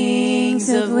wings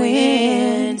of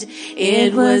wind.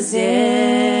 It was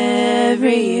everywhere.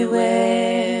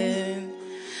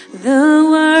 The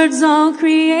words all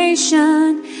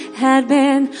creation had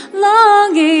been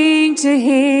longing to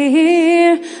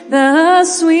hear, the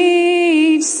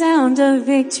sweet sound of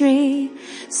victory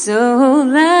so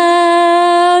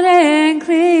loud and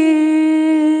clear.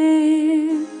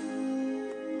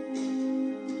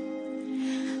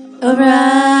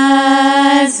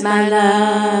 Arise, my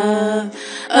love,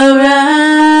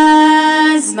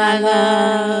 arise, my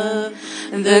love.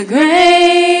 The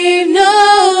grave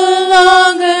no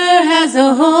longer has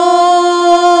a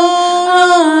hold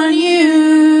on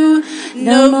you.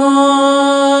 No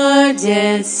more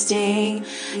death sting,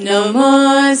 no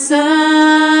more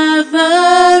suffering.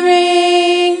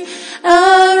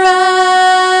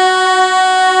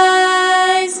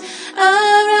 Arise,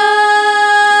 arise.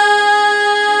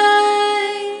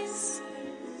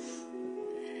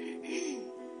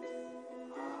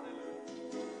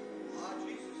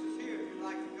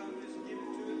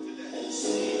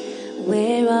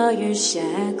 Where are your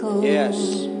shackles?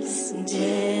 Yes.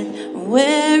 Death,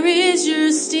 where is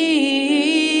your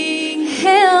sting?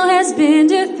 Hell has been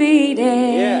defeated.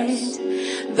 Yes.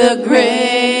 The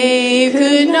grave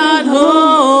could not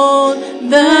hold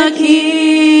the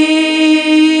King.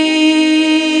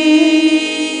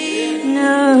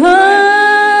 No.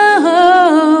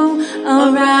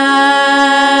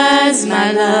 Arise,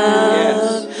 my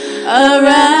love.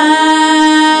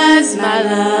 Arise, my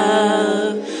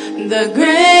love. The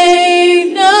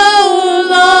grave no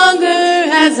longer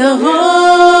has a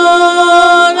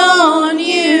hold on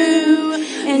you,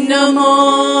 and no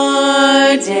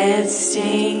more death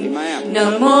sting, Amen.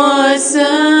 no more suffering.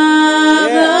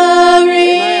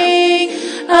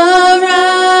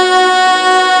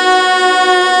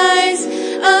 Arise,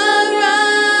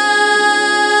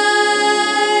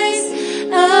 arise,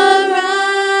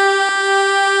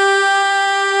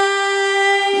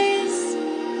 arise.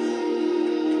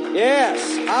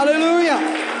 Yes. Hallelujah.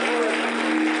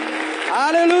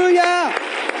 Hallelujah.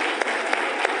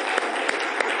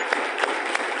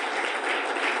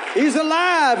 He's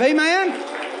alive. Amen.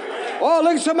 Oh,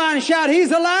 look at somebody and shout,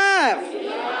 he's alive.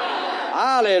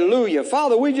 Hallelujah.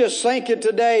 Father, we just thank you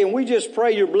today, and we just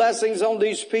pray your blessings on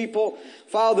these people.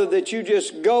 Father, that you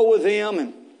just go with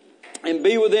them and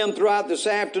be with them throughout this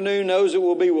afternoon. Those that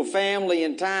will be with family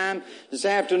and time this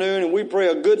afternoon. And we pray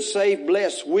a good, safe,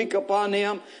 blessed week upon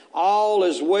them. All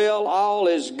is well. All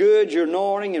is good. Your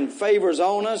anointing and favors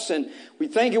on us. And we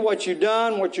thank you what you've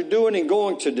done, what you're doing and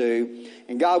going to do.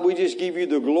 And God, we just give you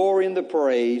the glory and the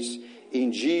praise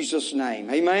in Jesus' name.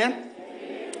 Amen.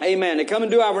 Amen. They come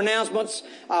and do our announcements.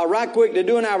 Right quick, they're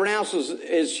doing our announcements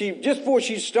just before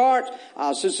she starts.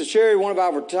 Sister Sherry, one of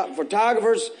our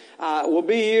photographers, will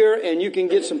be here, and you can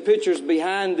get some pictures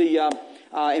behind the,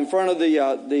 in front of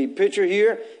the picture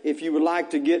here, if you would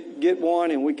like to get one,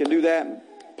 and we can do that.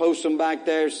 post them back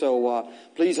there. So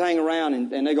please hang around,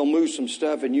 and they're going to move some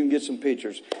stuff, and you can get some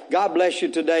pictures. God bless you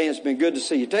today, and it's been good to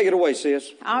see you. Take it away,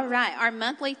 sis. All right. Our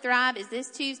monthly Thrive is this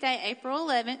Tuesday, April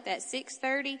 11th at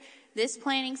 6:30. This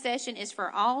planning session is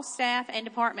for all staff and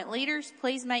department leaders.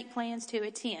 Please make plans to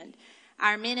attend.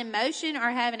 Our Men in Motion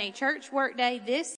are having a church work day this